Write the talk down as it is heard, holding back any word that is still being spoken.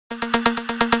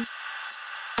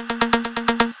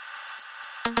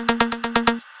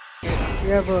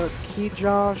have a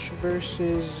KeyJOSH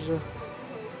versus.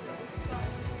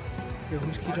 Yo,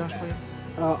 who's KeyJOSH playing?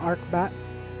 ArkBat.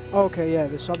 Oh, okay, yeah,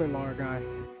 this other Lar guy.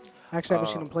 Actually, I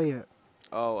haven't seen him play yet.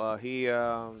 Oh, he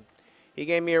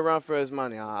gave me a run for his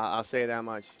money. I'll say that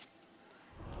much.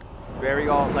 Very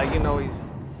like, you know,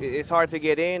 it's hard to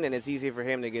get in, and it's easy for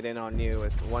him to get in on you.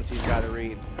 It's once he's got to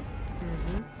read.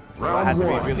 So I have to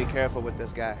be really careful with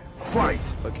this guy.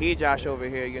 But KeyJOSH over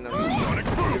here, you know, he's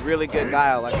a really good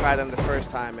Guile. I tried him the first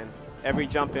time, and every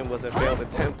jump in was a failed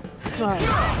attempt.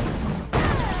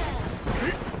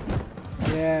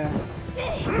 Yeah,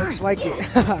 looks like it.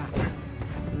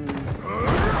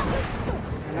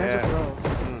 That's a pro.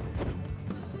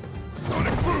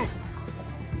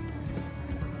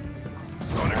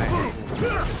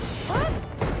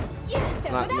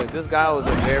 Look, this guy was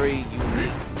a very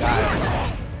unique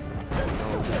guy.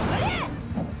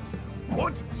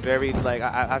 It's very, like,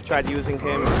 I've tried using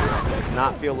him. It does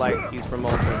not feel like he's from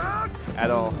Ultra at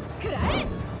all.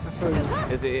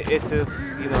 It's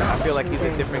just, you know, I feel like he's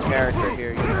a different character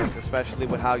here, you know, especially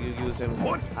with how you use him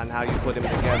and how you put him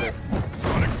together.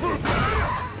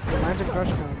 Lands a crush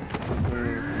counter.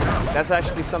 That's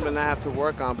actually something I have to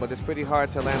work on, but it's pretty hard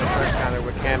to land a crush counter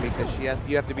with Cammy because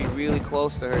you have to be really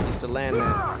close to her just to land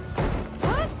that.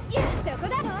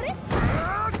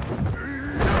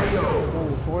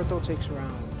 Oh, forward throw takes a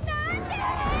round.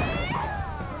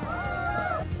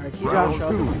 Alright, KeyJOSH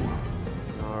up.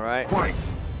 Alright.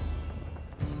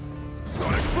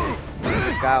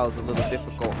 This guy was a little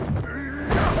difficult.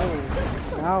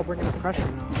 Oh, now bringing the pressure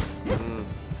now.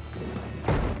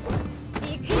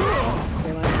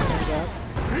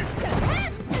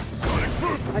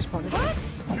 Nice punish. I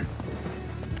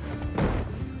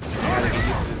gotta get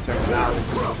used to the terminology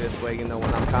so this way, you know,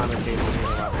 when I'm commentating, you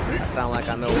know, I sound like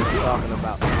I know what I'm talking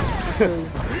about.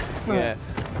 Yeah.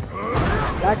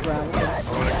 Background.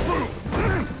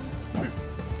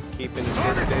 Keeping the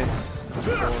distance,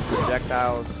 throwing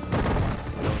projectiles. You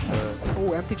know, so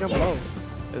oh, empty jump low.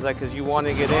 it's like, because you want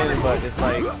to get in, but it's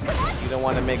like, you don't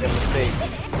want to make a mistake.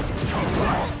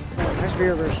 Nice V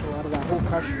reversal out of that whole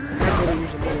pressure.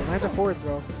 Lands a forward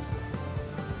throw.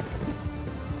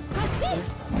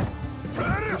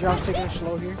 KeyJOSH taking it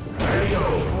slow here.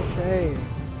 Okay.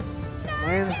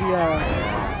 Lands the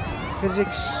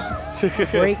physics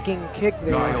breaking kick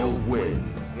there.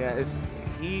 Yeah,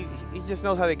 he just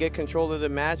knows how to get control of the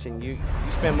match, and you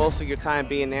spend most of your time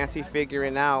being Nancy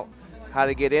figuring out how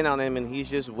to get in on him, and he's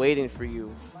just waiting for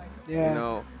you. Yeah. You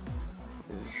know.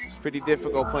 It's pretty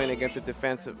difficult playing against a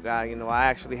defensive guy. You know, I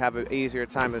actually have an easier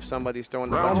time if somebody's throwing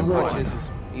a bunch of punches.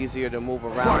 It's easier to move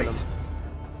around them.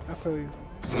 I feel you.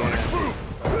 Yeah.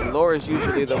 And Laura's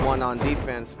usually the one on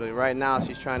defense, but right now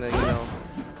she's trying to, you know,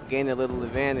 gain a little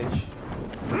advantage.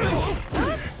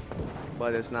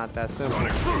 But it's not that simple.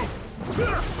 Nice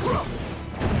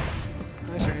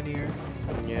right here.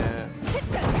 Yeah.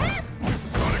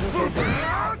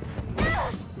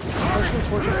 Push me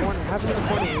towards your corner. Have him in the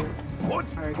corner here.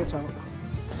 Alright, good talk.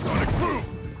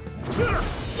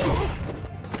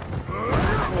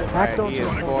 Alright, he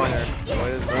is cornered. What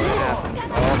is going to happen?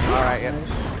 Oh, alright, yep.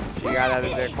 She got out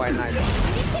of there quite nice.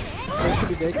 This could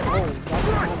be big. Oh, that's a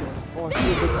combo. Oh, I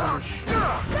see a big punish.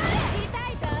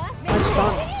 Nice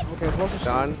stun. Okay, close to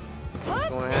stun. What's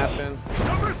going to happen?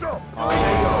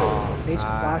 Oh, base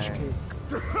flash kick.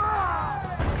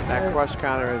 That crush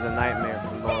counter is a nightmare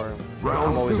from Laura.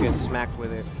 I'm always getting smacked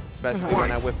with it, especially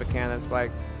when I whiff a cannon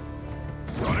spike.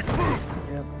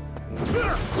 Yep.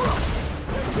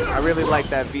 I really like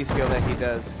that V skill that he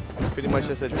does. It's pretty much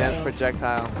just a dense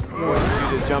projectile.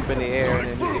 Forces you to jump in the air and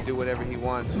then he can do whatever he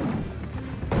wants.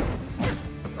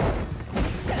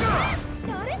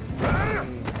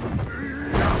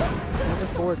 That's a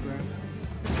forward grab.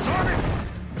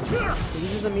 He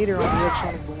uses the meter on the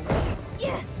Sonic bonus.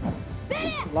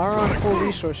 Lara on full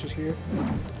resources here.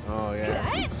 Oh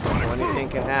yeah. So anything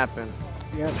can happen.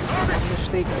 Yep.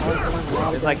 Mistake.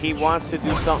 It's like he wants to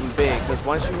do something big, because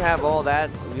once you have all that,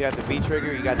 you have the V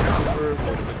trigger, you got the super,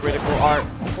 the critical art,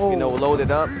 you know, loaded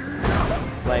up.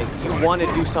 Like, you want to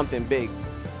do something big,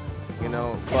 you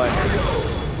know, but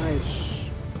nice.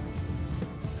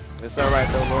 It's all right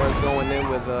though. Laura's going in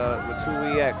with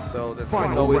 2 EX, so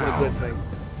that's always a good thing.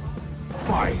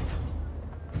 Fight.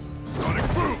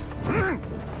 And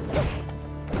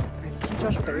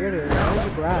KeyJOSH with the air there. That was a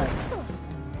grab.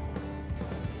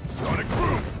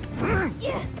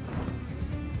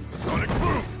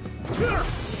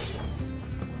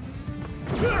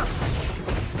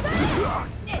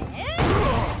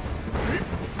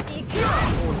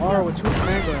 Oh, Lara with 2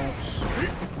 command grabs.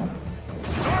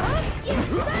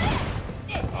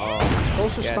 Oh,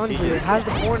 Close to stun here. Has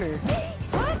the corner.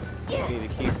 Just need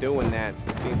to keep doing that.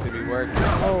 It seems to be working.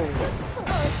 Oh.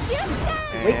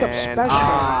 Wake up special.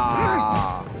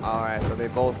 All right, so they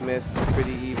both missed. It's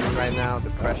pretty even right now.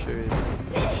 The pressure is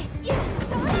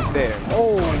there.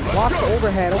 Oh, block the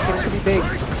overhead. Okay, this should be big.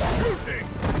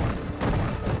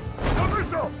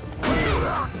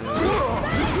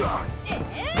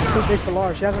 Too big for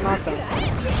Laura. She has a knockdown.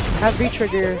 Has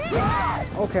V-trigger.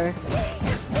 Okay.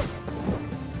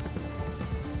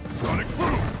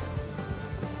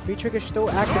 V-trigger still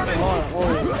active for Laura.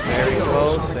 Oh, very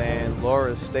close, and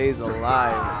Laura stays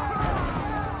alive.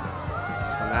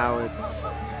 So now it's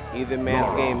either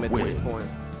man's game at this point.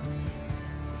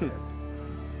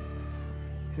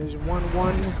 Here's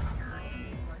 1-1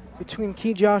 between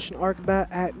KeyJOSH and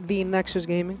ArkBat at the Nexus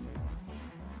Gaming.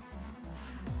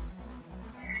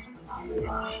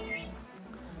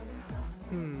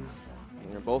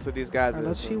 Both of these guys. Right,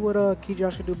 let's see what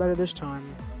KeyJOSH could do better this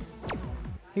time.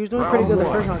 He was doing pretty good the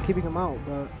first round, keeping him out,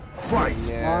 but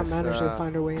Laura managed to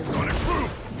find her way in.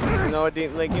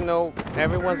 You know,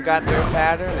 everyone's got their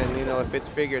pattern, and you know, if it's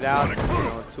figured out, you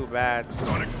know, too bad.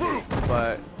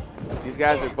 But these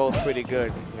guys are both pretty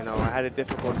good. You know, I had a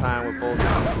difficult time with both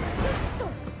of them.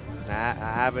 I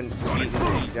haven't beaten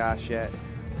KeyJOSH yet.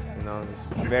 You know, it's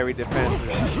very defensive.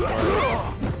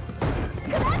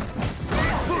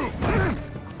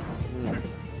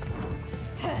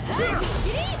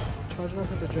 Charging up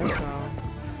with the projectile.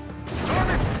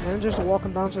 And just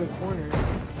walking down to the corner.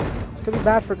 It's gonna be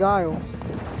bad for Guile.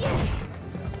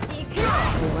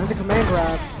 Oh, lands a command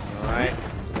grab. Alright.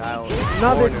 Guile.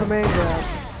 Another command grab.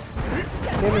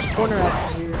 Getting his corner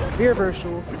action here.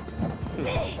 V-reversal.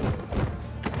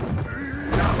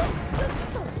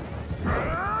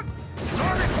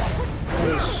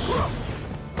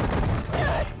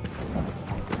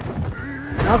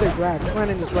 Another grab. He's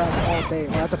landing this grab all day.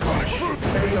 Oh, that's a punch.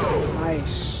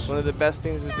 Nice. One of the best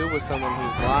things to do with someone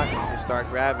who's blocking, you start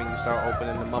grabbing, you start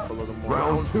opening them up a little more.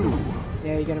 Round 2.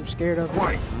 Yeah, you get him scared of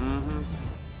it.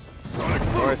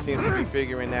 Laura seems to be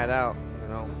figuring that out, you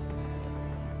know.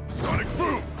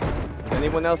 Is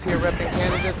anyone else here repping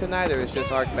Canada tonight, or it's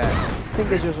just ArkBat? I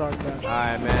think it's just ArkBat.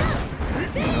 Alright, man.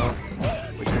 You know,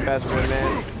 wish the best for it,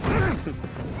 man.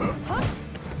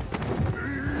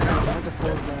 That's a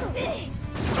full grab.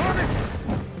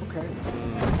 Okay.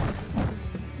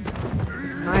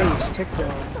 Nice tick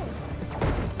throw.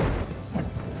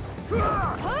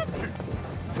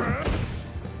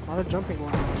 Another jumping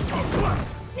line.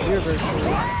 V-reversal.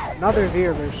 Another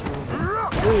V-reversal.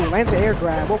 Ooh, lands an air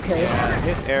grab. Okay. Yeah,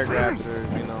 his air grabs are,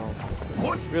 you know,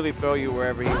 really throw you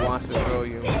wherever he wants to throw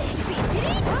you.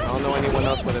 I don't know anyone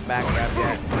else with a back grab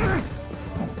yet.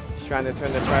 He's trying to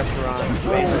turn the pressure on.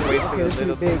 Wasting a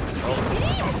little too.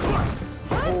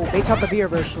 Oh, baits out the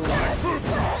V-reversal.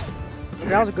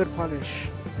 That was a good punish.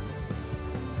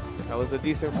 That was a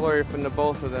decent flurry from the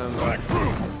both of them, but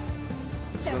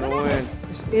he's gonna win.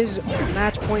 This is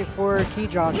match point for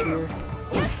KeyJOSH here.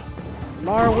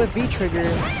 Laura with V-trigger.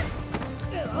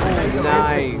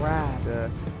 Nice.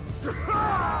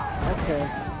 Okay.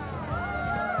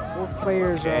 Both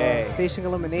players facing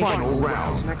elimination. Final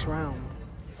round. Next round.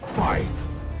 Fight.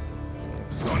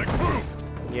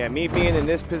 Yeah, me being in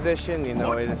this position, you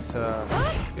know, it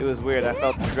was weird. I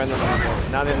felt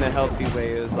adrenaline, not in a healthy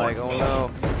way. It was like, oh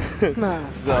no.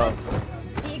 So.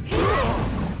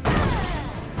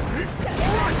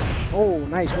 Oh,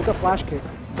 nice. With a flash kick.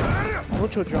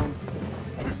 Neutral jump.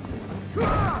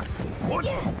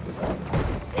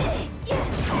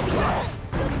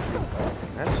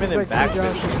 That's spinning back.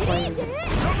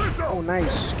 Oh,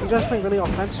 nice. KeyJOSH playing really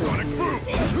offensive here.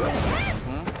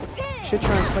 Should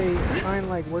try and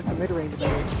like work the mid-range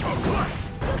better.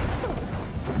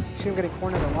 See him getting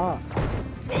cornered a lot.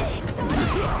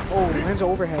 Oh, lands an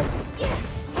overhead.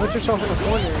 Put yourself in the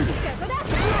corner.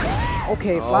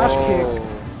 Okay, flash kick.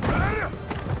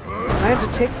 Lands a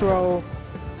tick throw.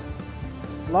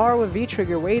 Laura with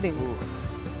V-trigger waiting.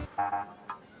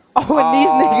 Oh, and these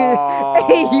niggas.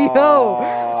 Hey, yo.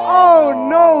 Oh,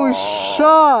 no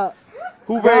shot.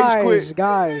 Who rage quit?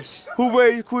 Guys. Who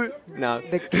rage quit? No.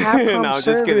 The Capcom no,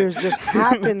 servers just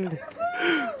happened.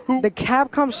 The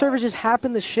Capcom servers just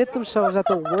happened to shit themselves at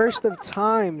the worst of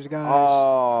times, guys.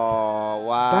 Oh,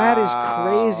 wow. That is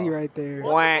crazy right there.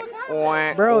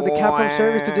 Bro, the Capcom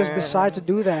servers could just decide to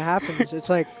do that. It happens. It's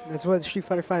like, that's what Street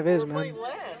Fighter 5 is, man.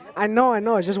 I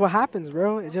know. It's just what happens,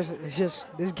 bro. It's just,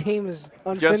 this game is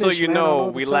unfinished. Just so you know,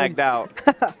 we lagged out.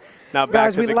 Now back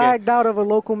guys, to we the lagged out of a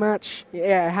local match.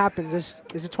 Yeah, it happens.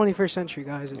 It's the 21st century,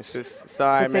 guys. It's just,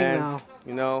 sorry, man. Now.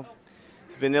 You know,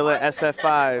 vanilla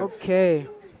SF5. Okay.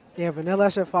 Yeah, vanilla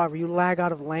SF5, you lag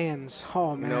out of lands.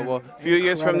 Oh, man. You know, well, a few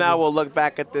years from now, we'll look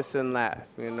back at this and laugh.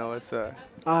 You know, it's a...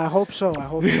 I hope so. I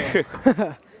hope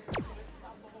so.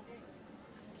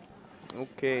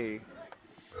 Okay.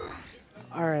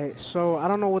 All right, so I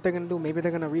don't know what they're going to do. Maybe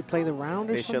they're going to replay the round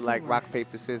or They something? should, like, rock,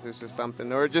 paper, scissors or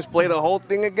something. Or just play the whole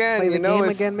thing again. Play the you know, game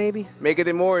again, maybe? Make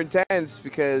it more intense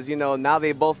because, you know, now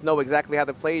they both know exactly how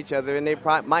to play each other, and they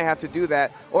might have to do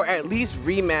that. Or at least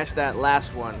rematch that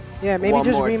last one. Yeah, maybe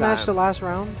just rematch time. the last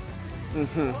round.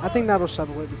 Mm-hmm. I think that'll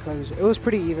settle it because it was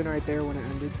pretty even right there when it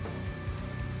ended.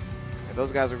 Yeah,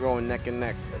 those guys are going neck and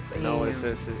neck. You know, it's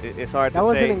hard to say. That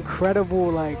was an incredible,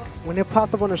 like, when it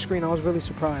popped up on the screen, I was really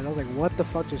surprised. I was like, what the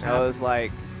fuck just happened? I was like,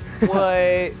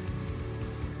 what?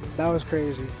 That was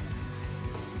crazy.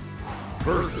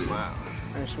 First round.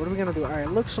 All right, so what are we going to do? All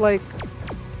right, looks like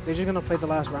they're just going to play the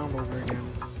last round over again.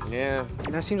 Yeah.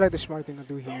 And that seems like the smart thing to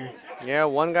do here. Yeah,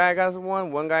 one guy has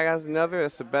one guy has another.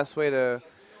 That's the best way to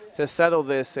settle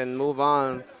this and move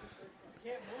on.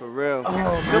 For real.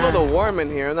 Oh, it's a little warm in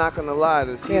here, I'm not going to lie.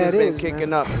 The heat has been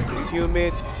kicking up. It's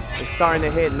humid. It's starting to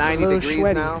hit 90 degrees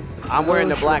sweaty. now. I'm wearing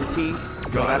the black tee,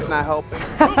 so that's not helping.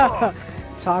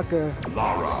 Taka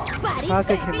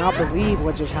cannot believe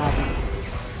what just happened.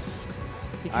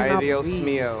 He cannot Adios believe.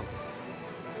 mio.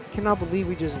 Cannot believe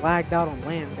we just lagged out on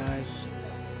land, guys.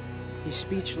 He's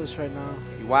speechless right now.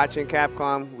 You watching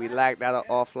Capcom? We lagged out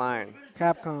offline.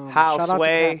 Capcom. How, Shout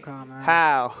Sway? out to Capcom, man.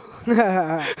 How?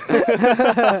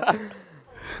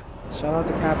 Shout out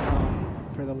to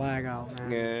Capcom for the lag out,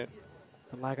 man. Yeah.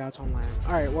 The lag outs on land.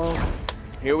 All right, well.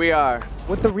 Here we are.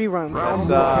 With the rerun. Let's,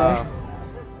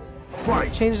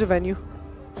 change the venue.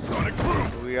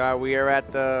 We are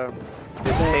at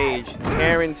this stage, the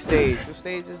Heron stage. What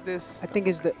stage is this? I think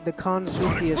it's the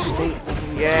Kanzuki Estate.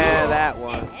 Yeah, that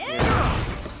one. Yeah.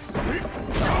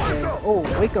 Okay. Oh,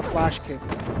 wake up flash kick.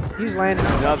 He's landing.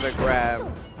 Another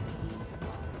grab.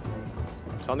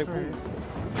 Sonic boom.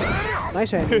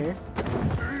 Nice hand here.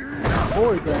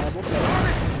 Forward grab. Okay.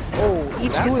 Oh,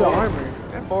 eats through the armor.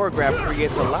 That forward grab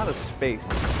creates a lot of space.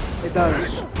 It does.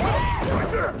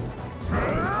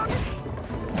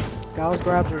 Guile's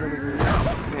grabs are really good.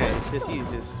 Yeah,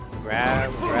 he's just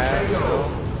grab, you know.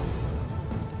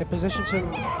 It positions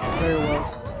him very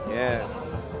well. Yeah.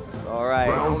 It's all right.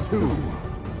 Round 2.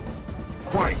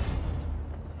 Fight.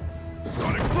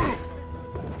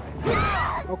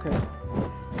 Okay.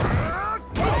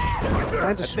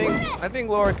 I think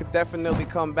Laura could definitely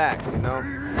come back, you know.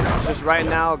 It's just right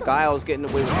now, Guile's getting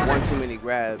away with one too many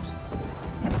grabs.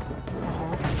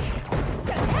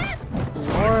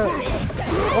 Laura,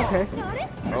 okay.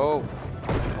 Oh.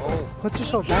 Puts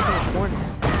yourself back in the corner.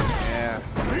 Yeah.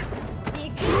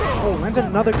 Oh, lands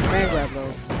another command grab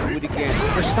though. Do it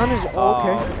again. The stun is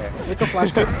okay. With the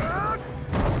flash kick.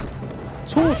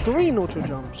 2, 3 neutral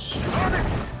jumps.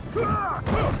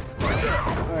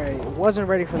 Alright, wasn't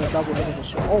ready for the double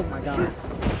hit. Oh my god.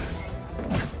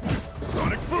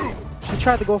 She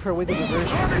tried to go for a wicked reverse.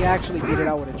 He actually beat it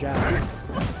out with a jab.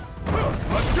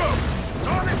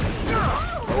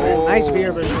 Oh. Nice V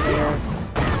reverse in there.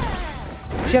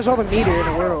 She has all the meter in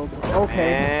the world.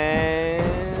 Okay.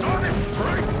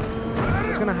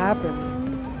 What's gonna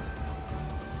happen?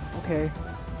 Okay.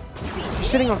 She's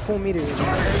sitting on full meter.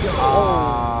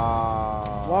 Oh.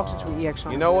 Walks into an EX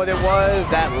on. You know what it was?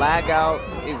 That lag out,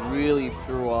 it really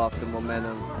threw off the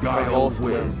momentum for both of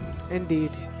them.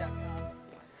 Indeed.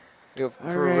 For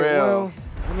right, real. Well,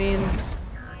 I mean,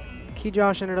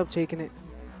 KeyJOSH ended up taking it.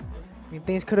 I mean,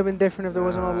 things could have been different if there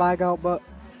wasn't a lag out, but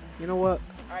you know what?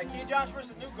 All right, KeyJOSH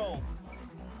versus New Gold.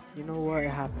 You know what?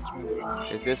 It happens, man.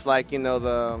 Is this like, you know,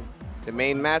 the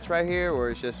main match right here, or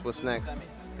is just what's next?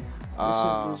 This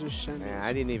is losers semis. Man,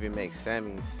 I didn't even make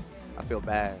semis. I feel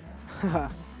bad.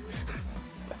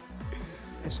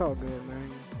 It's all good,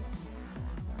 man.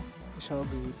 It's all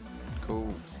good.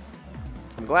 Cool.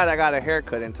 I'm glad I got a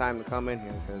haircut in time to come in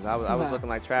here, because I was looking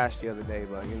like trash the other day,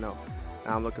 but, you know,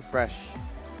 now I'm looking fresh.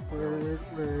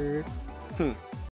 Word.